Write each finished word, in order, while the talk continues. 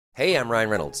Hey, I'm Ryan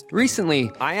Reynolds.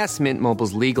 Recently, I asked Mint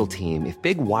Mobile's legal team if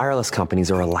big wireless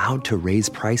companies are allowed to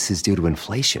raise prices due to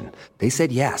inflation. They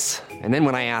said yes. And then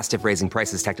when I asked if raising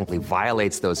prices technically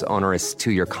violates those onerous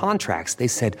two-year contracts, they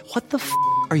said, "What the f***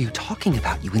 are you talking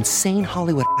about, you insane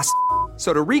Hollywood ass?"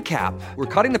 So to recap,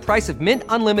 we're cutting the price of Mint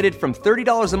Unlimited from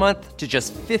 $30 a month to just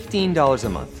 $15 a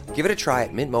month. Give it a try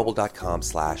at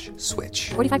mintmobile.com/switch.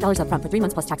 $45 up front for 3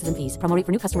 months plus taxes and fees. Promo rate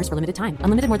for new customers for limited time.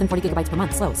 Unlimited more than 40 gigabytes per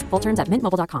month. Slows full terms at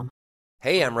mintmobile.com.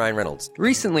 Hey, I'm Ryan Reynolds.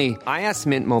 Recently, I asked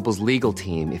Mint Mobile's legal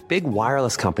team if big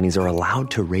wireless companies are allowed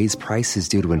to raise prices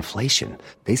due to inflation.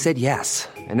 They said yes.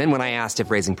 And then when I asked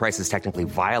if raising prices technically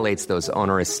violates those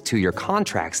onerous two-year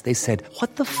contracts, they said, "What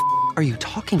the f*** are you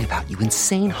talking about, you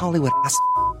insane Hollywood ass?"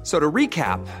 So to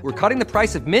recap, we're cutting the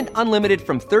price of Mint Unlimited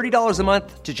from $30 a month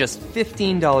to just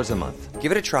 $15 a month.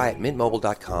 Give it a try at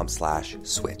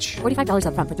mintmobile.com/switch. $45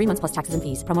 up front for 3 months plus taxes and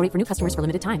fees. Promo rate for new customers for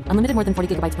limited time. Unlimited more than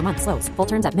 40 gigabytes per month. Slows full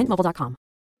terms at mintmobile.com.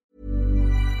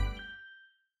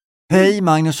 Hej,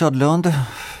 Magnus Södlund,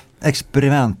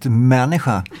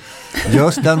 experimentmänniska.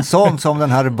 Just en sån som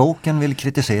den här boken vill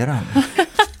kritisera.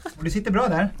 Och du sitter bra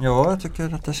där. Ja, jag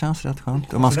tycker att det känns rätt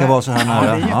skönt. Om man ska vara så här nära.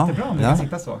 Ja, det är jättebra om man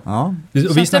sitta så. Ja.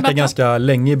 Och vi snackade ganska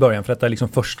länge i början, för detta är liksom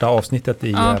första avsnittet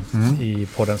i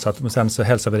podden. Så att, sen så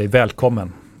hälsar vi dig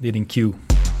välkommen. Det är din cue.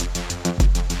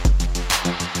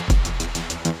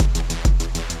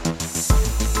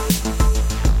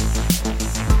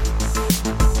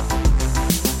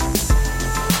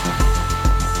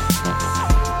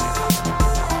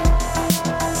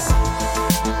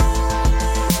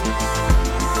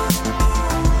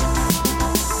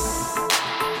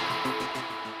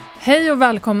 Hej och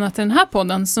välkomna till den här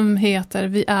podden som heter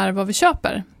Vi är vad vi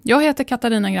köper. Jag heter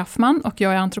Katarina Graffman och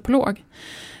jag är antropolog.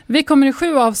 Vi kommer i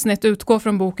 7 avsnitt utgå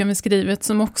från boken vi skrivit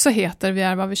som också heter Vi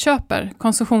är vad vi köper.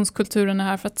 Konsumtionskulturen är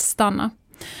här för att stanna.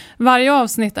 Varje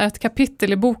avsnitt är ett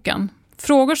kapitel i boken.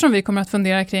 Frågor som vi kommer att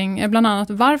fundera kring är bland annat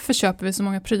varför köper vi så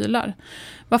många prylar?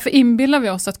 Varför inbillar vi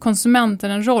oss att konsument är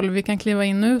en roll vi kan kliva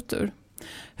in och ut ur?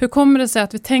 Hur kommer det sig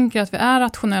att vi tänker att vi är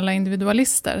rationella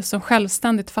individualister som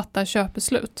självständigt fattar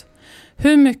köpbeslut?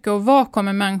 Hur mycket och vad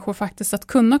kommer människor faktiskt att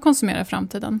kunna konsumera i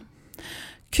framtiden?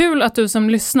 Kul att du som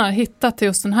lyssnar hittat till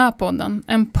just den här podden.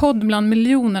 En podd bland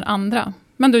miljoner andra.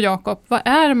 Men du Jakob, vad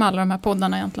är det med alla de här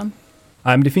poddarna egentligen?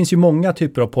 Nej, men det finns ju många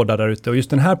typer av poddar där ute. Och just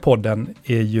den här podden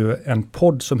är ju en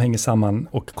podd som hänger samman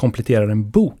och kompletterar en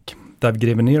bok. Där vi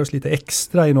gräver ner oss lite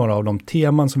extra i några av de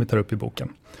teman som vi tar upp i boken.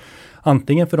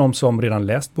 Antingen för de som redan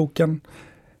läst boken,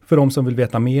 för de som vill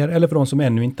veta mer eller för de som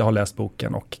ännu inte har läst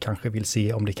boken och kanske vill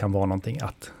se om det kan vara någonting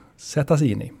att sätta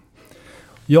sig in i.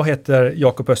 Jag heter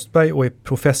Jakob Östberg och är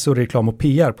professor i reklam och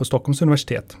PR på Stockholms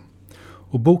universitet.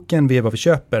 Och boken Vi är vad vi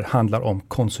köper handlar om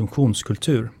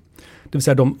konsumtionskultur. Det vill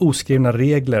säga de oskrivna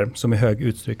regler som i hög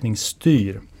utsträckning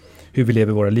styr hur vi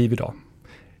lever våra liv idag.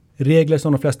 Regler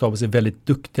som de flesta av oss är väldigt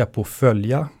duktiga på att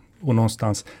följa och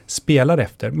någonstans spelar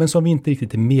efter, men som vi inte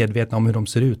riktigt är medvetna om hur de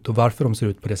ser ut och varför de ser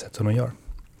ut på det sätt som de gör.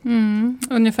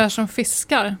 Ungefär som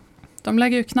fiskar. De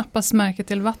lägger ju knappast märke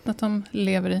till vattnet de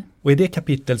lever i. Och i det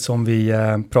kapitel som vi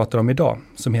pratar om idag,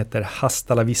 som heter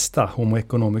Hasta la vista, Homo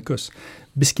economicus,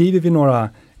 beskriver vi några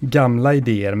gamla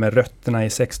idéer med rötterna i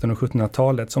 1600- och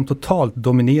 1700-talet som totalt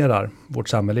dominerar vårt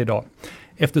samhälle idag.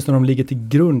 Eftersom de ligger till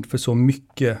grund för så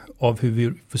mycket av hur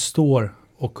vi förstår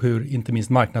och hur inte minst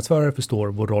marknadsförare förstår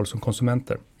vår roll som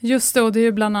konsumenter. Just det, och det är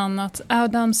ju bland annat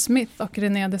Adam Smith och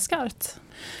René Descartes.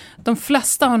 De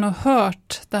flesta har nog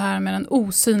hört det här med den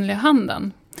osynliga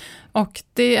handen. Och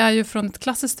det är ju från ett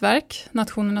klassiskt verk,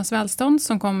 Nationernas välstånd,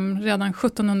 som kom redan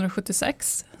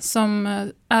 1776. Som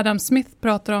Adam Smith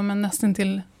pratar om en nästan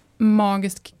till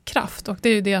magisk kraft. Och det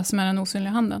är ju det som är den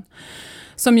osynliga handen.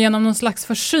 Som genom någon slags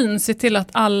försyn ser till att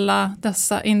alla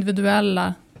dessa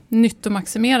individuella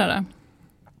nyttomaximerare.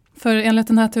 För enligt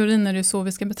den här teorin är det ju så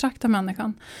vi ska betrakta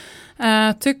människan.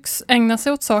 Tycks ägna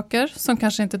sig åt saker som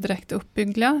kanske inte direkt är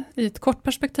uppbyggliga i ett kort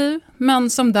perspektiv. Men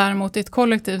som däremot i ett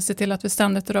kollektiv ser till att vi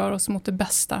ständigt rör oss mot det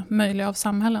bästa möjliga av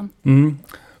samhällen.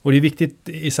 Och det är viktigt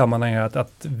i sammanhanget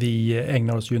att vi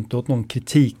ägnar oss ju inte åt någon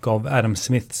kritik av Adam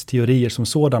Smiths teorier som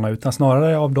sådana. Utan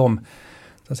snarare av de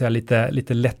så att säga,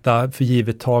 lite lätta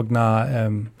förgivettagna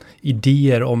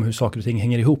idéer om hur saker och ting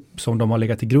hänger ihop som de har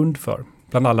legat till grund för.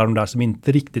 Bland alla de där som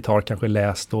inte riktigt har kanske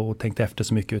läst och tänkt efter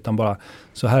så mycket, utan bara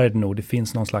så här är det nog. Det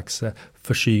finns någon slags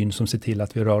försyn som ser till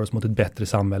att vi rör oss mot ett bättre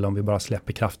samhälle om vi bara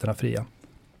släpper krafterna fria.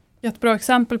 Ett bra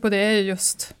exempel på det är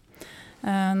just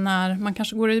när man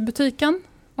kanske går i butiken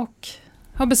och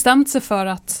har bestämt sig för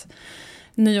att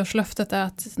nyårslöftet är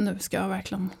att nu ska jag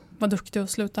verkligen vara duktig och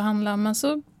sluta handla. Men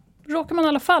så råkar man i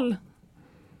alla fall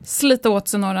slita åt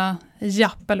sig några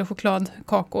japp eller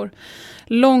chokladkakor.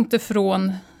 Långt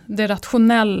ifrån det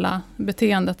rationella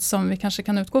beteendet som vi kanske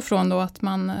kan utgå från då att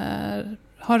man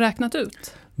har räknat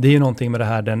ut. Det är ju någonting med det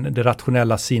här, det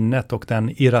rationella sinnet och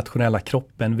den irrationella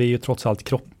kroppen. Vi är ju trots allt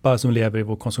kroppar som lever i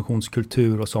vår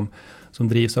konsumtionskultur och som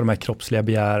drivs av de här kroppsliga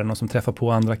begären och som träffar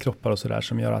på andra kroppar och sådär,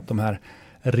 som gör att de här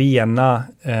rena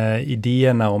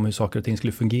idéerna om hur saker och ting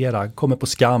skulle fungera kommer på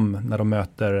skam när de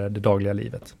möter det dagliga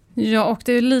livet. Ja, och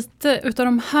det är lite utav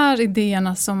de här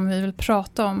idéerna som vi vill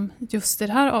prata om just i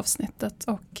det här avsnittet,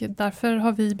 och därför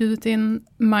har vi bjudit in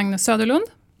Magnus Söderlund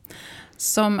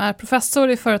som är professor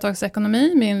i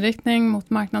företagsekonomi med inriktning mot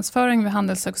marknadsföring vid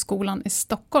Handelshögskolan i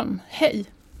Stockholm. Hej!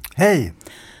 Hej!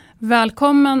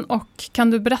 Välkommen, och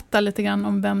kan du berätta lite grann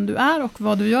om vem du är och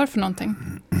vad du gör för någonting?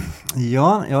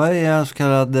 Ja, jag är så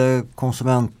kallad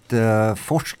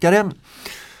konsumentforskare,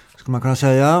 skulle man kunna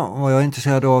säga. Vad jag är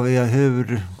intresserad av är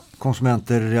hur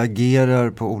konsumenter reagerar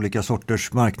på olika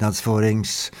sorters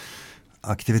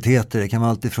marknadsföringsaktiviteter. Det kan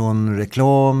vara allt ifrån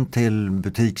reklam till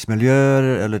butiksmiljöer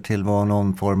eller till vad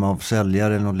någon form av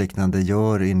säljare eller något liknande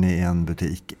gör inne i en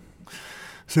butik.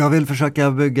 Så jag vill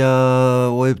försöka bygga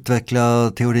och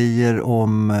utveckla teorier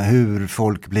om hur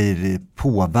folk blir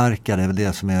påverkade. Det är väl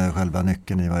det som är själva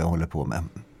nyckeln i vad jag håller på med.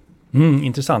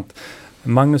 Intressant.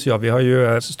 Magnus och jag, vi har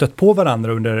ju stött på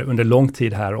varandra under lång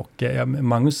tid här, och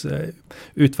Magnus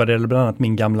utvärderade bland annat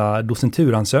min gamla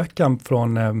docenturansökan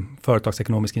från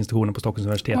företagsekonomiska institutionen på Stockholms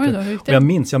universitet. Oj då, hur gick det?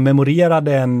 Jag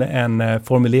memorerade en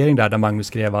formulering där Magnus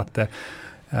skrev att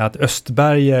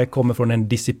Östberg kommer från en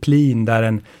disciplin där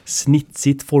en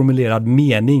snitsigt formulerad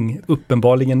mening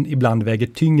uppenbarligen ibland väger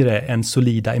tyngre än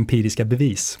solida empiriska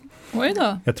bevis. Oj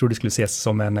då. Jag tror det skulle ses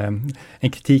som en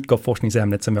kritik av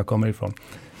forskningsämnet som jag kommer ifrån.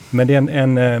 Men det är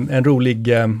en rolig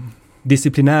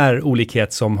disciplinär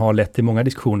olikhet som har lett till många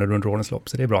diskussioner under årens lopp,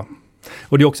 så det är bra.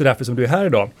 Och det är också därför som du är här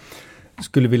idag. Jag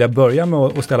skulle vilja börja med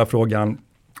att ställa frågan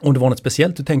om det var något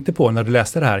speciellt du tänkte på när du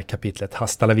läste det här kapitlet,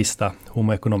 Hasta la vista,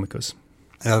 Homo economicus.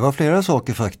 Ja, det var flera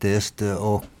saker faktiskt,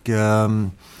 och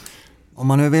om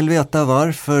man nu vill veta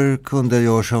varför kunder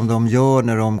gör som de gör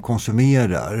när de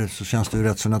konsumerar, så känns det ju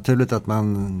rätt så naturligt att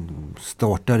man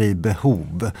startar i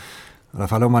behov. I alla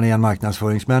fall om man är en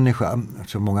marknadsföringsmänniska.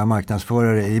 Så många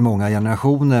marknadsförare i många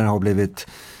generationer har blivit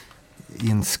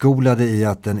inskolade i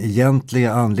att den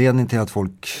egentliga anledningen till att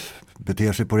folk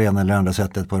beter sig på det ena eller andra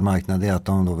sättet på en marknad är att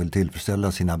de då vill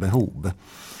tillfredsställa sina behov.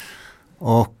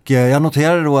 Och jag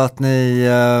noterade då att ni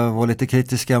var lite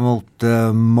kritiska mot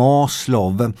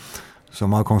Maslow,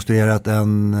 som har konstruerat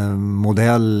en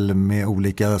modell med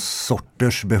olika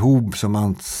sorters behov som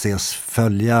anses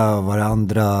följa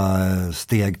varandra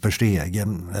steg för steg.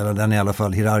 Eller den är i alla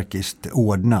fall hierarkiskt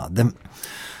ordnad.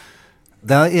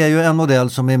 Det är ju en modell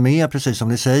som är med, precis som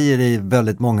ni säger, i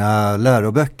väldigt många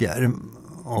läroböcker.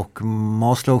 Och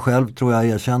Maslow själv tror jag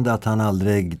erkände att han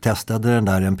aldrig testade den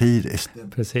där empiriskt.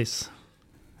 Precis.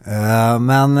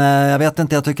 Men jag vet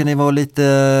inte, jag tycker ni var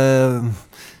lite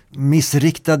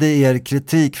missriktade i er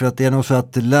kritik, för att det är nog så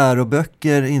att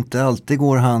läroböcker inte alltid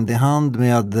går hand i hand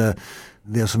med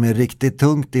det som är riktigt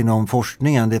tungt inom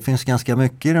forskningen. Det finns ganska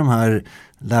mycket i de här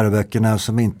läroböckerna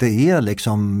som inte är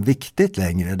liksom viktigt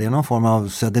längre. Det är någon form av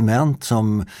sediment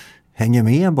som hänger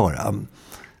med bara.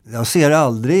 Jag ser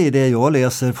aldrig i det jag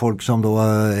läser folk som då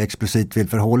explicit vill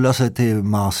förhålla sig till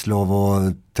Maslow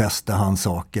och testa hans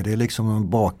saker. Det är liksom en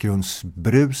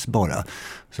bakgrundsbrus bara.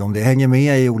 Så om det hänger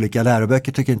med i olika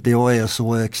läroböcker tycker inte jag är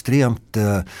så extremt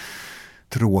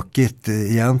tråkigt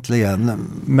egentligen.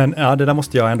 Men ja, det där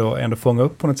måste jag ändå fånga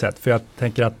upp på något sätt. För jag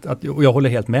tänker att och jag håller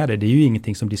helt med dig. Det är ju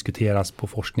ingenting som diskuteras på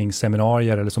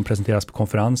forskningsseminarier eller som presenteras på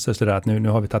konferenser. Så där att nu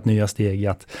har vi tagit nya steg i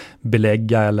att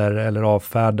belägga eller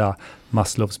avfärda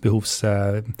Maslows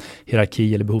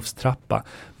behovshierarki eller behovstrappa.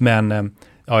 Men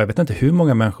ja, jag vet inte hur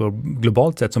många människor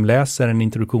globalt sett som läser en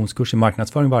introduktionskurs i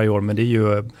marknadsföring varje år. Men det är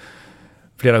ju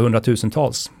flera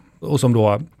hundratusentals. Och som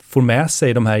då får med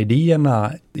sig de här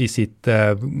idéerna i sitt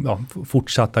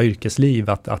fortsatta yrkesliv.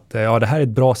 Att det här är ett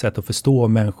bra sätt att förstå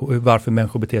varför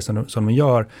människor beter sig som de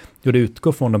gör. Jo, det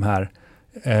utgår från de här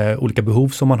olika behov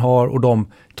som man har, och de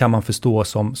kan man förstå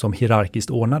som hierarkiskt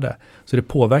ordnade. Så det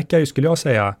påverkar ju, skulle jag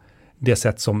säga, det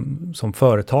sätt som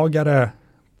företagare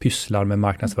pysslar med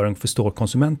marknadsföring, förstår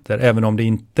konsumenter. Även om det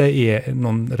inte är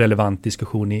någon relevant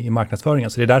diskussion i marknadsföringen.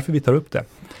 Så det är därför vi tar upp det.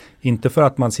 Inte för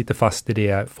att man sitter fast i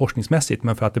det forskningsmässigt,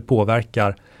 men för att det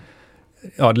påverkar,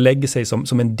 det lägger sig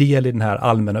som en del i den här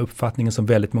allmänna uppfattningen som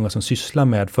väldigt många som sysslar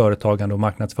med företagande och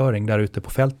marknadsföring där ute på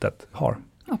fältet har.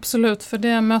 Absolut, för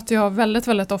det möter jag väldigt,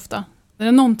 väldigt ofta. Är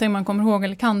det någonting man kommer ihåg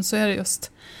eller kan, så är det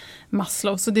just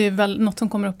Maslow. Så det är något som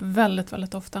kommer upp väldigt,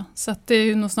 väldigt ofta. Så att det är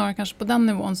ju nog snarare kanske på den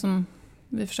nivån som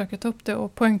vi försöker ta upp det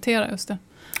och poängtera just det.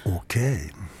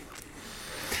 Okej.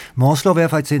 Maslow är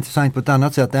faktiskt intressant på ett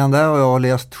annat sätt. Det enda jag har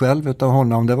läst själv utav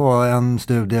honom, det var en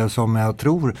studie som jag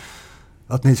tror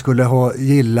att ni skulle ha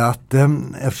gillat,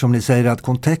 eftersom ni säger att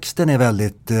kontexten är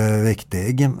väldigt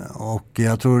viktig. Och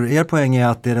jag tror er poäng är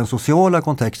att det är den sociala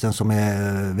kontexten som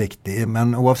är viktig.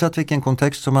 Men oavsett vilken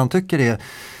kontext som man tycker är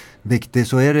viktig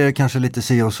så är det kanske lite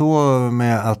si och så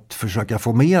med att försöka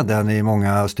få med den i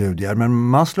många studier. Men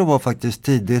Maslow var faktiskt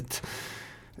tidigt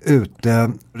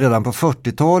ute. Redan på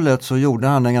 40-talet så gjorde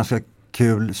han en ganska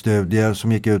kul studie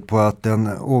som gick ut på att den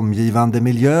omgivande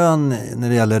miljön när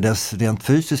det gäller dess rent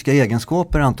fysiska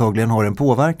egenskaper antagligen har en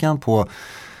påverkan på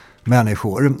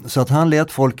människor. Så att han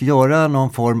lät folk göra någon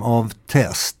form av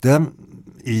test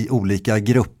i olika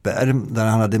grupper där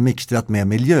han hade mixtrat med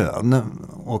miljön.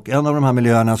 Och en av de här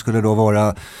miljöerna skulle då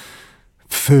vara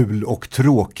ful och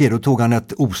tråkig. Då tog han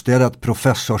ett ostädat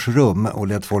professorsrum och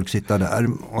lät folk sitta där.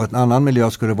 Och en annan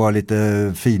miljö skulle vara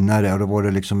lite finare och då var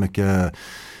det liksom mycket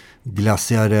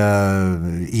glassigare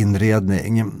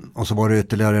inredning. Och så var det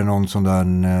ytterligare någon sån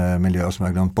där miljö som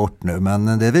jag glömt bort nu.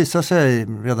 Men det visade sig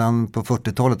redan på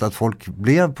 40-talet att folk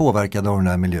blev påverkade av den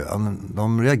här miljön.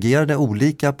 De reagerade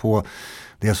olika på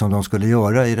det som de skulle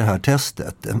göra i det här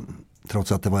testet.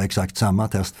 Trots att det var exakt samma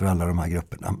test för alla de här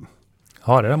grupperna.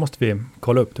 Ja, det där måste vi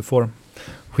kolla upp. Du får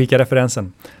skicka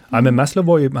referensen. Ja, men Maslow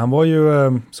var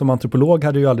ju som antropolog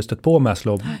hade ju aldrig stött på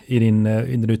Maslow i din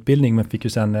utbildning, men fick ju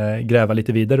sen gräva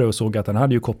lite vidare och såg att han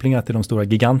hade ju kopplingar till de stora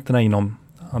giganterna inom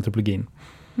antropologin.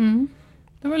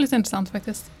 Det var lite intressant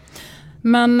faktiskt.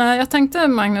 Men jag tänkte,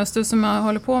 Magnus, du som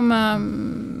håller på med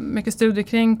mycket studier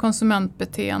kring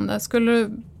konsumentbeteende, skulle du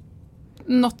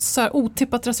något så här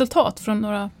otippat resultat från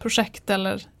några projekt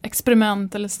eller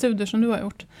experiment eller studier som du har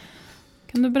gjort?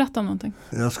 Kan du berätta om någonting?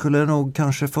 Jag skulle nog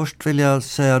kanske först vilja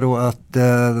säga då att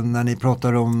när ni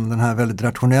pratar om den här väldigt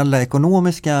rationella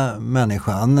ekonomiska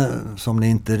människan som ni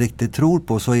inte riktigt tror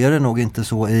på, så är det nog inte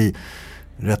så i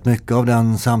rätt mycket av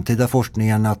den samtida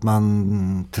forskningen att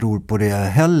man tror på det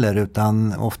heller,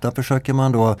 utan ofta försöker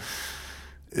man då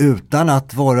utan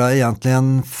att vara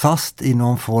egentligen fast i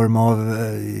någon form av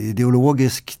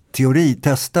ideologisk teori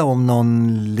testa om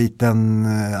någon liten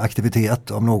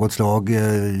aktivitet av något slag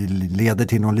leder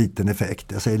till någon liten effekt.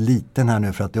 Jag säger liten här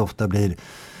nu för att det ofta blir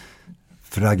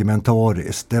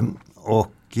fragmentariskt.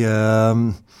 Och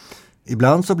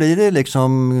ibland så blir det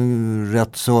liksom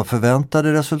rätt så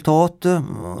förväntade resultat.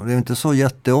 Det är inte så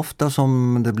jätteofta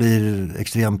som det blir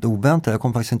extremt oväntat. Jag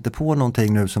kom faktiskt inte på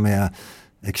någonting nu som är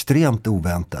extremt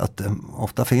oväntat.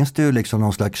 Ofta finns det ju liksom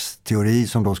någon slags teori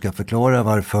som då ska förklara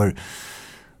varför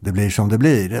det blir som det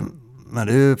blir. Men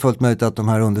det är ju fullt möjligt att de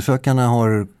här undersökarna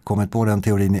har kommit på den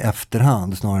teorin i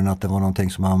efterhand snarare än att det var någonting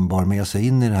som man bar med sig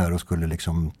in i det här och skulle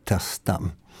liksom testa.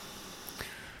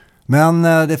 Men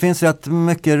det finns rätt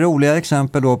mycket roliga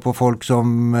exempel då på folk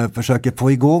som försöker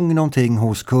få igång någonting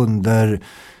hos kunder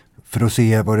för att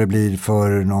se vad det blir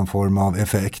för någon form av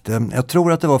effekt. Jag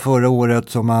tror att det var förra året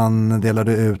som man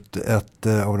delade ut ett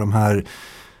av de här,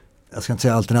 jag ska inte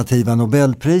säga alternativa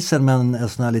Nobelprisen, men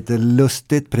ett sån här lite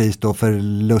lustigt pris då för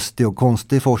lustig och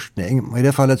konstig forskning. Och i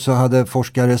det fallet så hade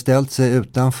forskare ställt sig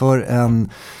utanför en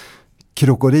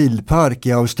krokodilpark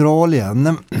i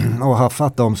Australien och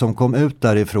haffat dem som kom ut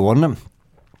därifrån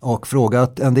och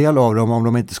frågat en del av dem om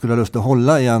de inte skulle ha lust att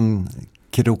hålla i en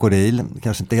krokodil.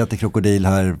 Kanske inte heter krokodil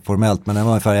här formellt, men den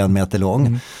var ungefär 1 meter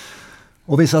lång.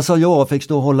 Och vissa sa ja och fick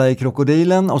stå och hålla i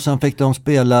krokodilen, och sen fick de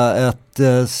spela ett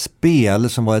spel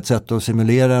som var ett sätt att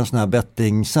simulera en sån här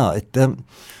betting-sajt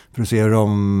för att se hur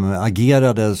de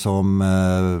agerade som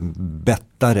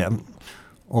bettare.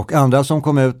 Och andra som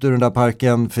kom ut ur den där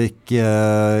parken fick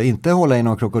inte hålla i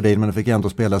någon krokodil, men fick ändå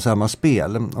spela samma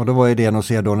spel. Och då var idén att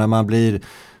se då när man blir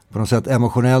på något sätt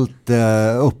emotionellt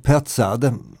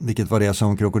upphetsad, vilket var det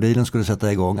som krokodilen skulle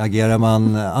sätta igång, agerar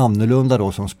man annorlunda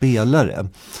då som spelare.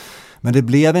 Men det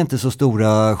blev inte så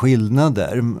stora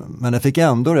skillnader, men det fick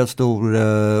ändå rätt stor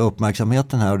uppmärksamhet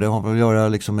den här, och det har väl att göra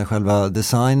liksom med själva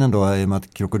designen då, i och med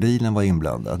att krokodilen var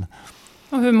inblandad.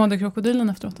 Och hur mådde krokodilen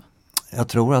efteråt då? Jag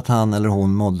tror att han eller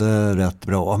hon mådde rätt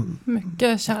bra.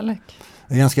 Mycket kärlek.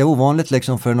 Det är ganska ovanligt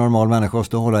liksom för en normal människa att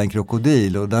stå och hålla en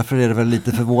krokodil, och därför är det väl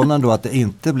lite förvånande då att det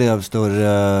inte blev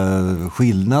större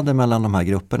skillnader mellan de här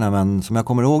grupperna, men som jag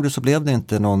kommer ihåg det så blev det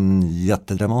inte någon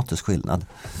jättedramatisk skillnad.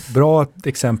 Bra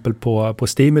exempel på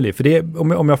stimuli, för det,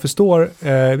 om jag förstår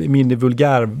min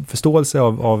vulgär förståelse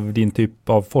av din typ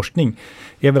av forskning,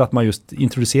 är väl att man just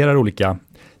introducerar olika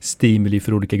stimuli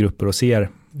för olika grupper och ser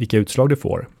vilka utslag det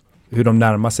får. hur de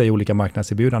närmar sig olika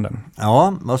marknadserbjudanden.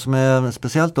 Ja, vad som är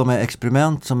speciellt då med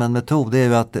experiment som en metod, det är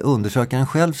ju att undersökaren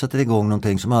själv sätter igång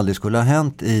någonting som aldrig skulle ha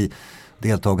hänt i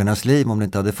deltagarnas liv om det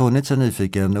inte hade funnits en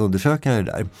nyfiken undersökare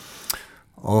där.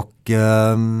 Och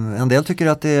en del tycker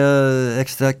att det är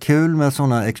extra kul med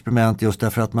sådana experiment just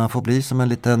därför att man får bli som en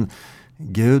liten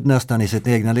gud nästan i sitt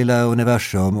egna lilla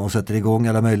universum och sätter igång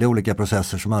alla möjliga olika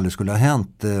processer som aldrig skulle ha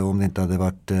hänt om det inte hade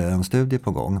varit en studie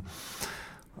på gång.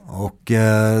 Och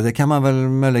det kan man väl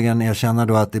möjligen erkänna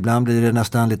då att ibland blir det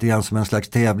nästan lite grann som en slags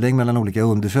tävling mellan olika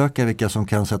undersökare vilka som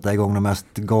kan sätta igång de mest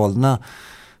galna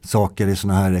saker i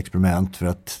sådana här experiment för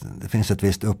att det finns ett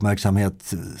visst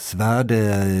uppmärksamhetsvärde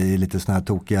i lite sådana här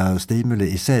tokiga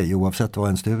stimuli i sig oavsett vad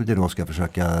en studie då ska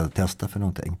försöka testa för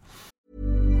någonting.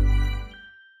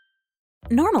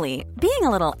 Normally, being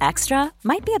a little extra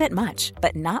might be a bit much,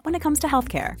 but not when it comes to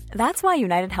healthcare. That's why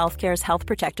United Healthcare's Health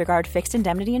Protector Guard fixed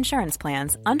indemnity insurance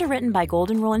plans, underwritten by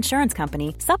Golden Rule Insurance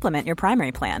Company, supplement your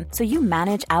primary plan so you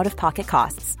manage out-of-pocket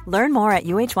costs. Learn more at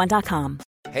uh1.com.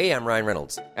 Hey, I'm Ryan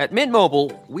Reynolds. At Mint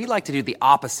Mobile, we like to do the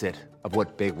opposite of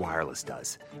what Big Wireless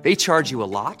does. They charge you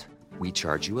a lot, we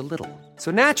charge you a little.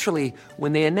 So naturally,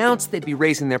 when they announced they'd be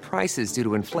raising their prices due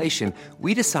to inflation,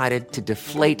 we decided to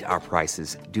deflate our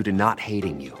prices due to not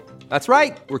hating you. That's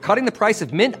right. We're cutting the price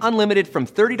of Mint Unlimited from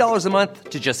 $30 a month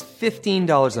to just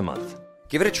 $15 a month.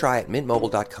 Give it a try at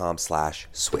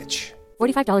mintmobile.com/switch.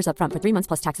 $45 up front for 3 months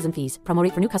plus taxes and fees. Promo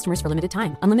rate for new customers for limited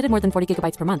time. Unlimited more than 40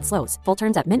 gigabytes per month slows. Full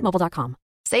terms at mintmobile.com.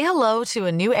 Say hello to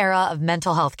a new era of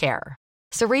mental health care.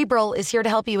 Cerebral is here to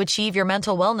help you achieve your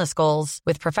mental wellness goals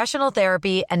with professional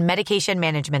therapy and medication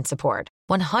management support.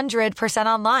 100%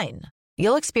 online.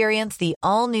 You'll experience the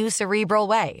all-new Cerebral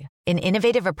Way, an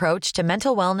innovative approach to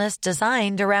mental wellness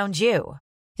designed around you.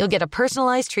 You'll get a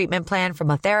personalized treatment plan from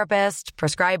a therapist,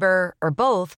 prescriber, or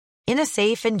both in a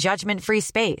safe and judgment-free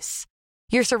space.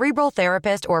 Your Cerebral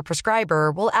therapist or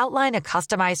prescriber will outline a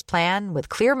customized plan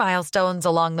with clear milestones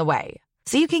along the way,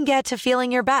 so you can get to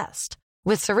feeling your best.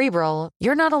 With Cerebral,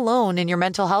 you're not alone in your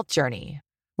mental health journey.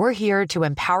 We're here to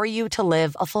empower you to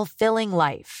live a fulfilling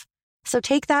life. So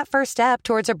take that first step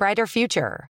towards a brighter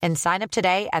future and sign up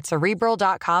today at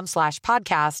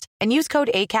Cerebral.com/podcast and use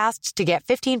code ACAST to get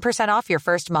 15% off your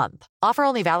first month. Offer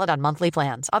only valid on monthly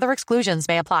plans. Other exclusions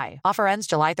may apply. Offer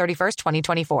ends July 31st,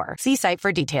 2024. See site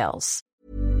for details.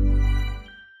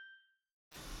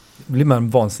 Blir man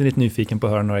vansinnigt nyfiken på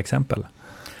att höra några exempel?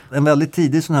 En väldigt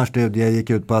tidig sån här studie gick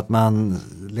ut på att man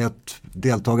lät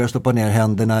deltagare stoppa ner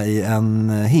händerna i en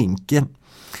hink.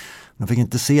 De fick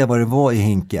inte se vad det var i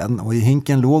hinken och i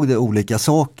hinken låg det olika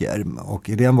saker och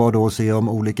idén var då att se om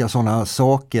olika sådana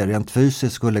saker rent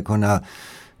fysiskt skulle kunna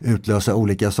utlösa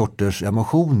olika sorters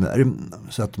emotioner.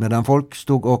 Så att medan folk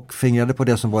stod och fingrade på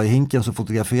det som var i hinken så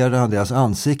fotograferade han deras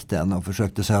ansikten och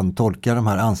försökte sedan tolka de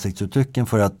här ansiktsuttrycken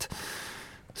för att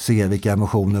se vilka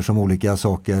emotioner som olika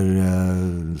saker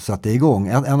satte igång.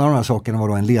 En av de här sakerna var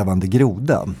då en levande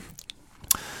groda.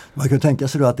 Man kan tänka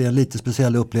sig då att det är en lite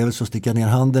speciell upplevelse att sticka ner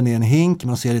handen i en hink.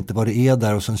 Man ser inte vad det är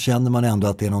där och sen känner man ändå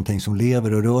att det är någonting som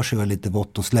lever och rör sig och är lite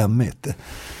vått och slemmigt.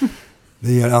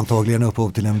 Det ger antagligen upphov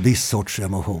till en viss sorts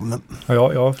emotion.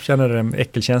 Ja, jag känner en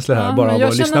äckelkänsla här bara av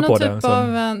att lyssna på det.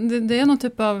 Det är någon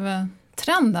typ av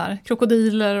trend där.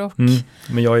 Krokodiler och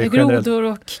men jag är grodor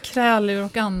och kräldjur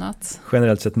och annat.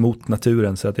 Generellt sett mot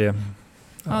naturen så att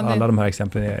alla de här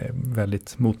exemplen är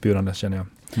väldigt motbjudande känner jag.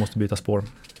 Måste byta spår.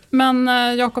 Men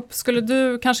Jakob, skulle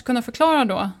du kanske kunna förklara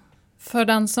då för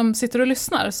den som sitter och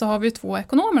lyssnar så har vi ju 2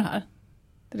 ekonomer här,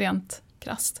 rent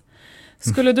krasst.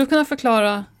 Skulle du kunna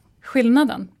förklara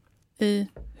skillnaden i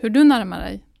hur du närmar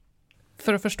dig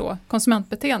för att förstå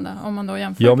konsumentbeteende om man då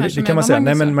jämför det kan man säga.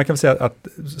 Nej, men man kan säga att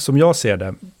som jag ser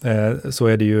det så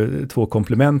är det ju 2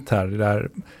 komplement här där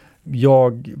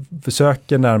jag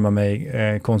försöker närma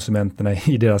mig konsumenterna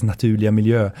i deras naturliga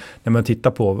miljö när man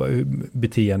tittar på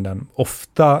beteenden.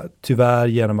 Ofta tyvärr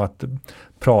genom att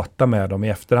prata med dem i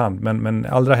efterhand men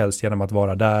allra helst genom att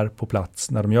vara där på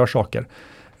plats när de gör saker.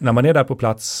 När man är där på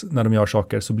plats när de gör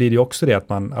saker så blir det också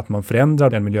det att man förändrar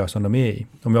den miljö som de är i.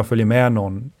 Om jag följer med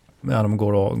någon när de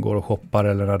går och shoppar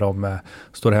eller när de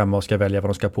står hemma och ska välja vad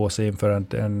de ska på sig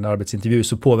inför en arbetsintervju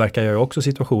så påverkar jag ju också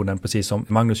situationen precis som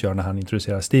Magnus gör när han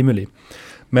introducerar stimuli.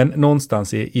 Men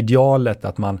någonstans är idealet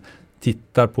att man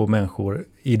tittar på människor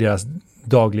i deras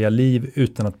dagliga liv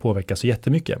utan att påverka så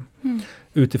jättemycket.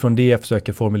 Utifrån det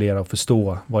försöker formulera och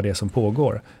förstå vad det är som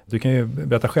pågår. Du kan ju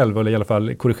berätta själv eller i alla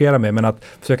fall korrigera mig men att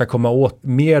försöka komma åt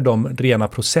mer de rena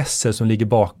processer som ligger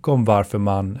bakom varför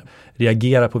man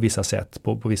reagerar på vissa sätt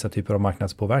på vissa typer av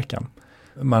marknadspåverkan.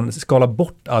 Man skalar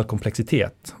bort all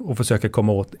komplexitet och försöker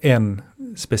komma åt en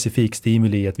specifik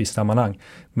stimuli i ett visst sammanhang.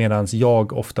 Medan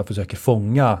jag ofta försöker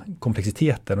fånga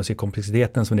komplexiteten och se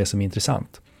komplexiteten som det som är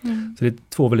intressant. Så det är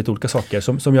två väldigt olika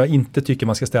saker som jag inte tycker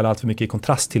man ska ställa allt för mycket i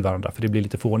kontrast till varandra. För det blir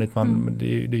lite fånigt.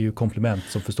 Det är ju komplement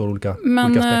som förstår olika aspekter.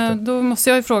 Men då måste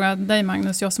jag ju fråga dig,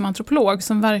 Magnus, jag som antropolog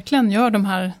som verkligen gör de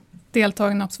här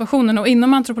deltagande observationerna. Och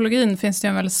inom antropologin finns det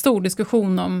en väldigt stor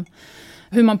diskussion om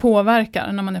hur man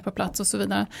påverkar när man är på plats och så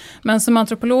vidare. Men som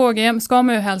antropolog ska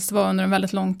man ju helst vara under en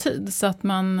väldigt lång tid så att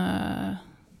man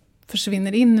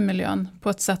försvinner in i miljön på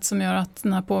ett sätt som gör att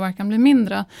den här påverkan blir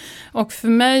mindre. Och för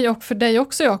mig och för dig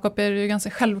också, Jakob, är det ju ganska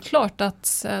självklart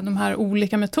att de här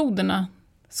olika metoderna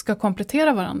ska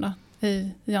komplettera varandra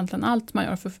i egentligen allt man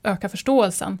gör för att öka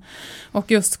förståelsen.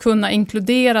 Och just kunna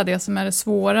inkludera det som är det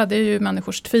svåra, det är ju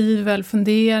människors tvivel,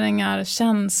 funderingar,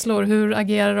 känslor, hur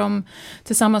agerar de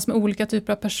tillsammans med olika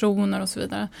typer av personer och så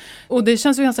vidare. Och det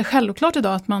känns ju ganska självklart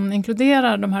idag att man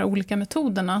inkluderar de här olika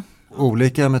metoderna.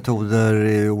 Olika metoder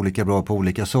är olika bra på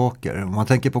olika saker. Om man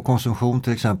tänker på konsumtion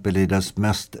till exempel i dess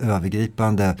mest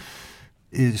övergripande,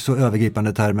 i så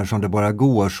övergripande termer som det bara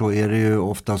går, så är det ju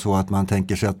ofta så att man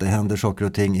tänker sig att det händer saker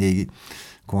och ting i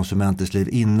konsumenters liv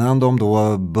innan de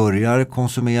då börjar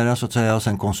konsumera så att säga, och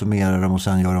sen konsumerar de och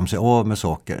sen gör de sig av med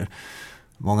saker.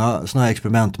 Många sådana här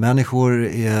experimentmänniskor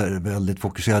är väldigt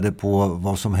fokuserade på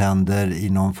vad som händer i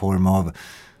någon form av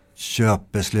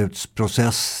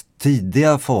köpbeslutsprocess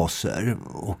tidiga faser,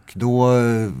 och då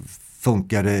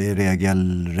funkar det i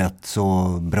regel rätt så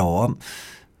bra.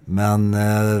 Men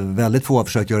väldigt få har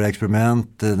försökt göra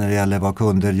experiment när det gäller vad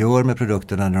kunder gör med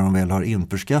produkterna när de väl har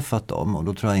införskaffat dem, och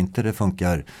då tror jag inte det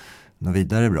funkar något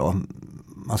vidare bra.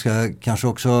 Man ska kanske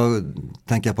också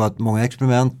tänka på att många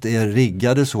experiment är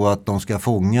riggade så att de ska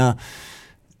fånga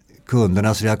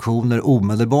kundernas reaktioner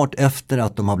omedelbart efter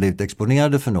att de har blivit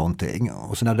exponerade för någonting.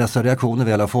 Och så när dessa reaktioner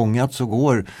väl har fångats så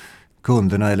går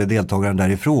kunderna eller deltagarna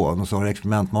därifrån, och så har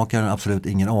experimentmakaren absolut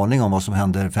ingen aning om vad som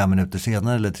händer 5 minuter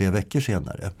senare eller 3 veckor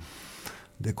senare.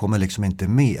 Det kommer liksom inte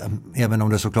med. Även om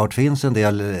det såklart finns en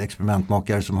del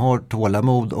experimentmakare som har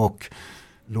tålamod och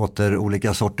låter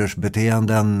olika sorters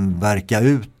beteenden verka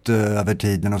ut över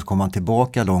tiden, och så kommer man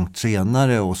tillbaka långt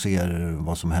senare och ser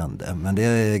vad som hände. Men det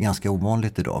är ganska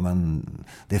ovanligt idag, men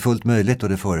det är fullt möjligt och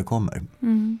det förekommer.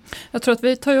 Jag tror att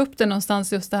vi tar upp det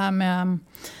någonstans, just det här med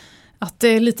att det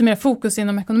är lite mer fokus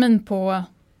inom ekonomin på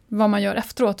vad man gör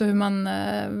efteråt och hur man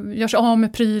gör sig av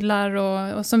med prylar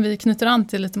och som vi knyter an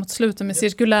till lite mot slutet med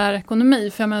cirkulär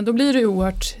ekonomi. För jag menar, då blir det ju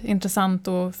oerhört intressant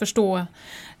att förstå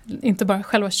inte bara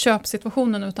själva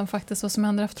köpsituationen utan faktiskt vad som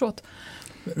händer efteråt.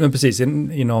 Men precis,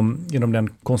 inom den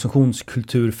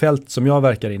konsumtionskulturfält som jag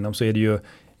verkar inom så är det ju,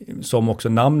 som också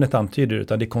namnet antyder,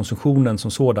 utan det är konsumtionen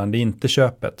som sådan, det är inte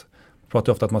köpet. Jag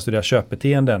pratar ofta att man studerar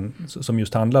köpbeteenden som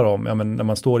just handlar om, ja, men när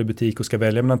man står i butik och ska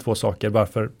välja mellan 2 saker,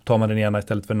 varför tar man den ena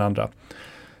istället för den andra?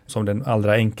 Som den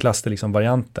allra enklaste liksom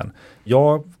varianten.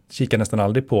 Jag kikar nästan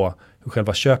aldrig på hur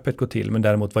själva köpet går till, men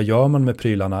däremot vad gör man med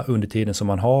prylarna under tiden som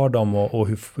man har dem, och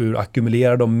hur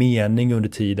ackumulerar de mening under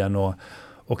tiden,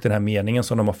 och den här meningen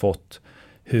som de har fått,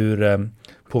 hur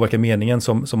påverkar meningen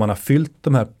som man har fyllt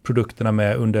de här produkterna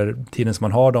med under tiden som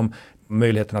man har dem,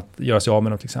 möjligheten att göra sig av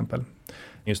med dem till exempel.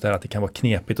 Just det här att det kan vara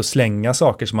knepigt att slänga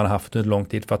saker som man har haft under lång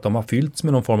tid för att de har fyllts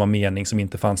med någon form av mening som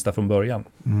inte fanns där från början.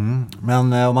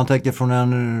 Men om man tänker från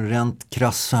en rent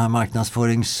krass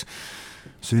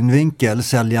marknadsföringssynvinkel,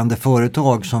 säljande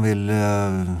företag som vill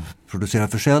producera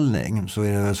försäljning, så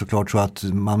är det såklart så att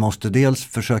man måste dels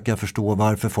försöka förstå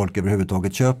varför folk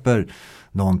överhuvudtaget köper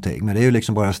någonting. Men det är ju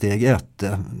liksom bara steg 1.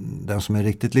 Den som är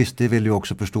riktigt listig vill ju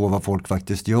också förstå vad folk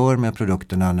faktiskt gör med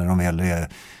produkterna när de väl är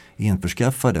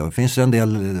införskaffade. Och det finns en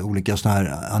del olika såna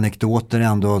här anekdoter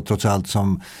ändå trots allt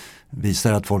som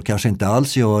visar att folk kanske inte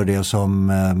alls gör det som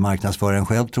marknadsföraren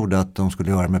själv trodde att de skulle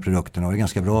göra med produkterna. Och det är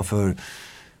ganska bra för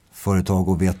företag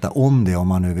att veta om det om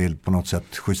man nu vill på något sätt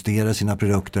justera sina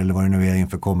produkter eller vad det nu är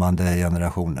inför kommande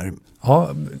generationer. Ja,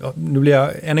 nu blir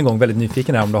jag än en gång väldigt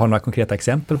nyfiken här om du har några konkreta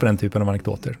exempel på den typen av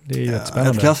anekdoter. Det är ju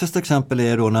jättespännande. Ett klassiskt exempel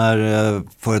är då när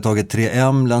företaget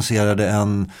 3M lanserade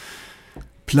en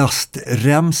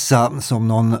plastremsa som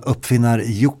någon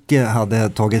uppfinnar-Jocke hade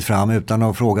tagit fram utan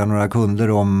att fråga några kunder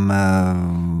om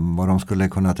vad de skulle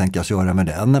kunna tänkas göra med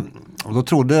den. Och då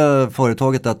trodde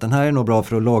företaget att den här är nog bra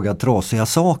för att laga trasiga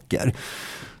saker.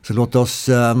 Så låt oss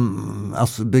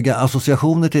bygga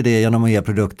associationer till det genom att ge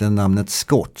produkten namnet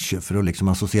Scotch för att liksom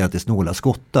associera till snåla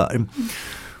skottar.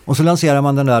 Och så lanserar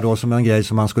man den där då som en grej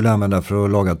som man skulle använda för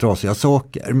att laga trasiga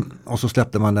saker. Och så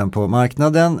släppte man den på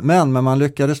marknaden. Men man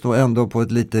lyckades då ändå på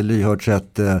ett lite lyhört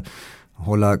sätt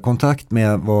hålla kontakt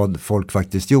med vad folk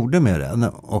faktiskt gjorde med den.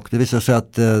 Och det visar sig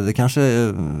att det kanske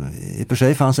i och för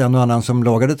sig fanns en och annan som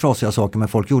lagade trasiga saker, men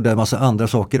folk gjorde en massa andra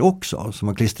saker också, som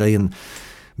att klistra in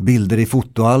bilder i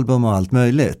fotoalbum och allt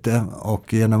möjligt.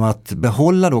 Och genom att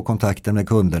behålla då kontakten med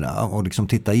kunderna och liksom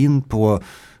titta in på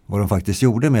vad de faktiskt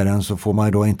gjorde med den, så får man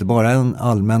ju då inte bara en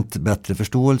allmänt bättre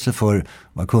förståelse för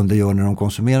vad kunder gör när de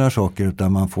konsumerar saker,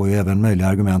 utan man får ju även möjliga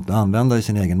argument att använda i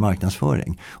sin egen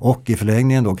marknadsföring. Och i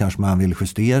förlängningen då kanske man vill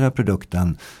justera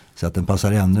produkten så att den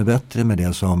passar ännu bättre med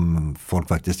det som folk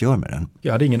faktiskt gör med den.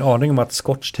 Jag hade ingen aning om att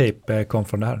Scotch Tape kom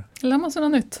från det här. Lär man sig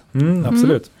något nytt?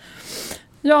 Absolut.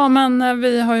 Ja, men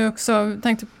vi har ju också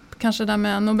tänkt kanske där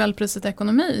med Nobelpriset i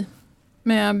ekonomi,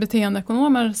 med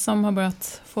beteendeekonomer som har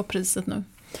börjat få priset nu.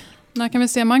 När kan vi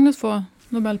se Magnus få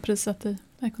Nobelpriset i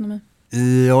ekonomi?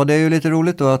 Ja, det är ju lite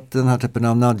roligt då att den här typen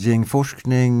av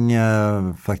nudging-forskning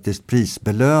faktiskt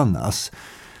prisbelönas.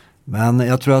 Men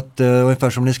jag tror att ungefär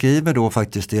som ni skriver då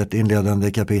faktiskt i ett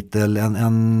inledande kapitel,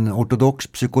 en ortodox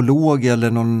psykolog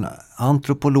eller någon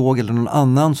antropolog eller någon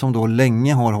annan som då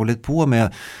länge har hållit på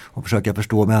med att försöka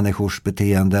förstå människors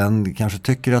beteenden kanske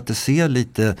tycker att det ser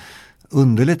lite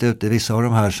underligt ut i vissa av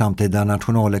de här samtida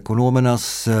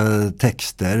nationalekonomernas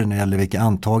texter när det gäller vilka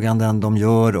antaganden de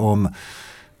gör om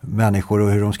människor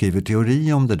och hur de skriver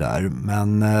teori om det där.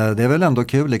 Men det är väl ändå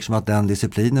kul liksom att den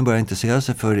disciplinen börjar intressera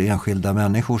sig för enskilda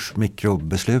människors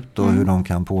mikrobeslut och hur de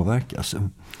kan påverkas.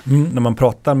 När man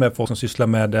pratar med folk som sysslar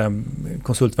med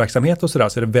konsultverksamhet och sådär,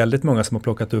 så är det väldigt många som har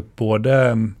plockat upp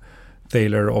både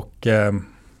Thaler och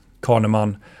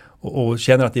Kahneman och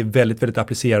känner att det är väldigt, väldigt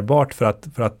applicerbart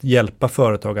för att hjälpa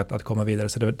företag att komma vidare.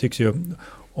 Så det tycks ju,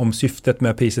 om syftet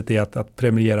med priset är att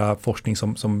premiera forskning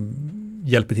som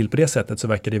hjälper till på det sättet, så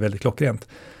verkar det väldigt klockrent.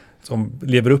 Som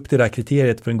lever upp till det här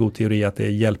kriteriet för en god teori, att det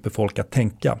hjälper folk att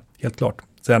tänka, helt klart.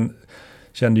 Sen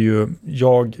kände ju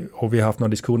jag, och vi har haft några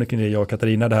diskussioner kring det, jag och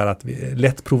Katarina, det här att vi är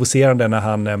lätt provocerande när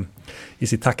han i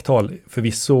sitt tacktal,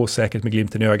 förvisso säkert med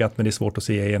glimten i ögat, men det är svårt att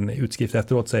se i en utskrift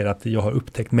efteråt, säger att jag har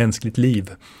upptäckt mänskligt liv.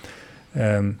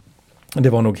 Det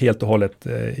var nog helt och hållet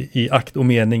i akt och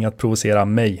mening att provocera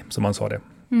mig, som han sa det.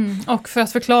 Och för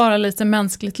att förklara lite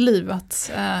mänskligt liv,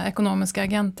 att ekonomiska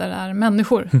agenter är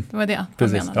människor. Det var det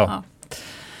han menade. Ja.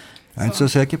 Jag är inte så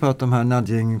säker på att de här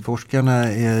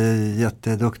nudging-forskarna är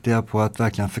jätteduktiga på att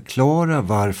verkligen förklara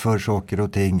varför saker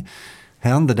och ting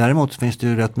händer. Däremot finns det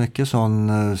ju rätt mycket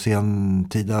sån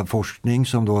sentida forskning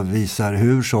som då visar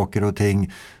hur saker och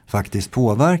ting faktiskt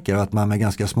påverkar, och att man med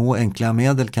ganska små enkla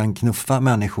medel kan knuffa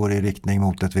människor i riktning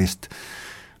mot ett visst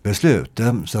beslut.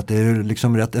 Så att det är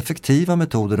liksom rätt effektiva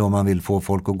metoder om man vill få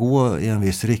folk att gå i en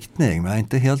viss riktning. Men jag är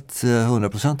inte helt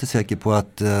 100% säker på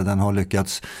att den har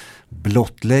lyckats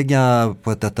blottlägga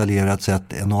på ett detaljerat sätt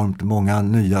enormt många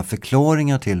nya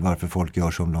förklaringar till varför folk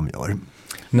gör som de gör.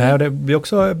 Nej, och det blir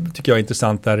också, tycker jag,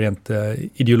 intressant där rent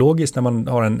ideologiskt, när man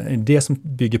har en idé som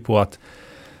bygger på att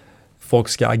folk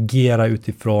ska agera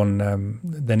utifrån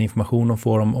den information de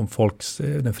får om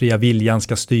den fria viljan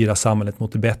ska styra samhället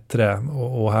mot det bättre.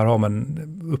 Och här har man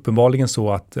uppenbarligen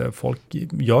så att folk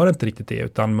gör inte riktigt det,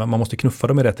 utan man måste knuffa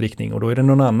dem i rätt riktning, och då är det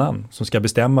någon annan som ska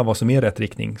bestämma vad som är rätt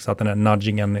riktning, så att den här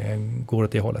nudgingen går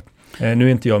åt det hållet. Nu är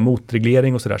inte jag mot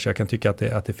reglering och sådär, så jag kan tycka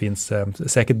att det finns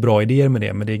säkert bra idéer med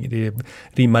det, men det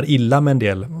rimmar illa med en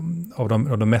del av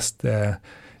de mest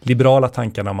liberala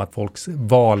tankarna om att folks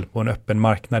val på en öppen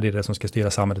marknad är det som ska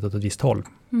styra samhället åt ett visst håll.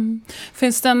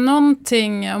 Finns det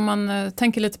någonting, om man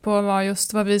tänker lite på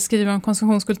vad vi skriver om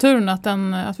konsumtionskulturen,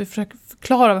 att vi försöker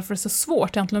förklara varför det är så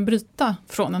svårt egentligen att bryta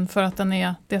från den, för att den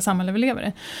är det samhälle vi lever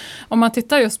i. Om man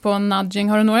tittar just på nudging,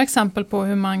 har du några exempel på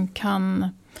hur man kan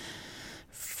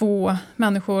få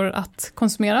människor att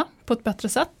konsumera på ett bättre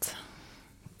sätt?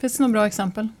 Finns det några bra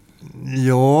exempel?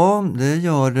 Ja, det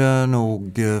gör det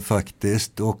nog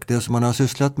faktiskt. Och det som man har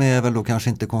sysslat med är väl då kanske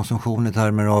inte konsumtion i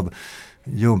termer av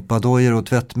gympadojor och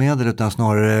tvättmedel, utan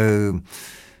snarare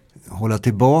hålla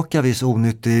tillbaka viss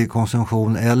onyttig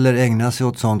konsumtion eller ägna sig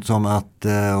åt sånt som att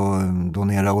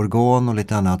donera organ och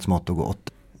lite annat smått och gott.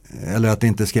 Eller att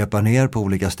inte skräpa ner på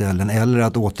olika ställen, eller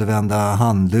att återvända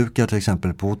handdukar till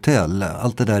exempel på hotell.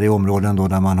 Allt det där är områden då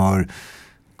där man har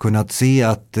kunnat se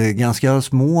att ganska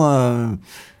små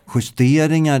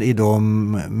justeringar i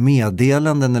de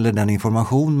meddelanden eller den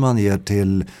information man ger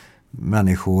till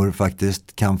människor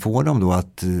faktiskt kan få dem då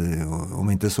att,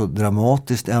 om inte så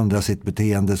dramatiskt ändra sitt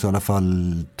beteende, så i alla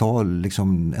fall ta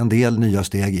liksom en del nya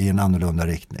steg i en annorlunda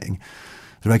riktning.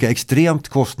 Det verkar extremt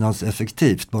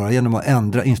kostnadseffektivt. Bara genom att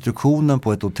ändra instruktionen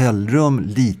på ett hotellrum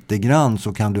lite grann,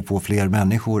 så kan du få fler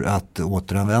människor att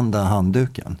återanvända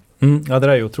handduken. Ja, det där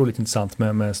är otroligt intressant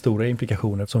med stora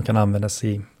implikationer som kan användas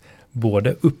i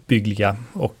både uppbyggliga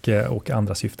och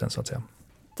andra syften så att säga.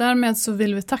 Därmed så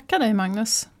vill vi tacka dig,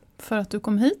 Magnus, för att du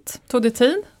kom hit, tog dig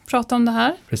tid, prata om det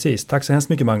här. Precis, tack så hemskt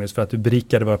mycket, Magnus, för att du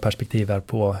berikade våra perspektiv här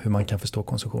på hur man kan förstå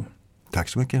konsumtion. Tack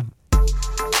så mycket.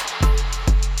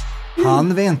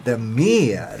 Han vi inte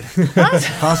mer. Det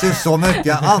fanns ju så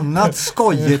mycket annat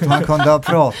skojigt man kunde ha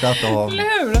pratat om.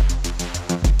 Eller hur?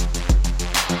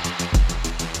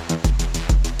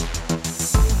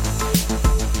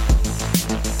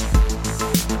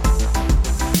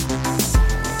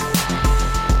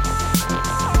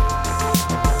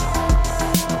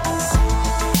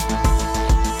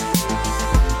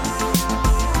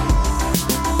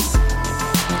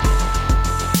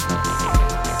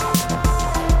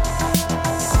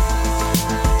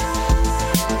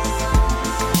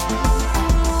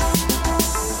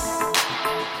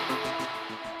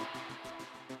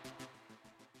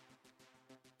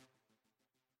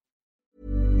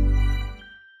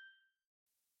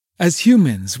 As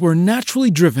humans, we're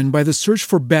naturally driven by the search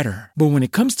for better. But when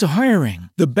it comes to hiring,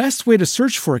 the best way to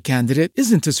search for a candidate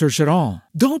isn't to search at all.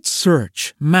 Don't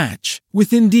search, match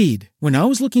with Indeed. When I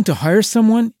was looking to hire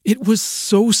someone, it was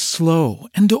so slow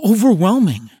and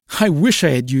overwhelming. I wish I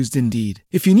had used Indeed.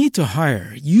 If you need to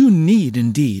hire, you need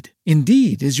Indeed.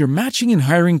 Indeed is your matching and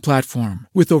hiring platform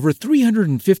with over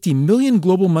 350 million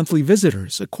global monthly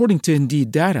visitors, according to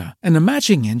Indeed data, and a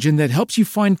matching engine that helps you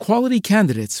find quality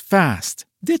candidates fast.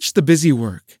 Ditch the busy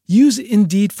work. Use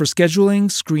Indeed for scheduling,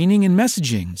 screening, and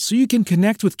messaging so you can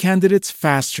connect with candidates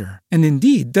faster. And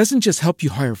Indeed doesn't just help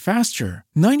you hire faster.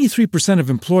 93%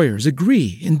 of employers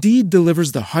agree Indeed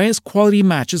delivers the highest quality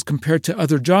matches compared to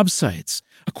other job sites,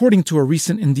 according to a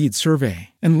recent Indeed survey.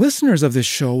 And listeners of this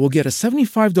show will get a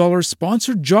 $75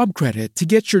 sponsored job credit to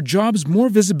get your jobs more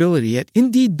visibility at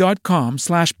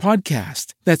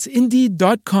Indeed.com/podcast. That's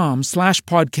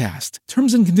Indeed.com/podcast.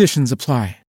 Terms and conditions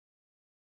apply.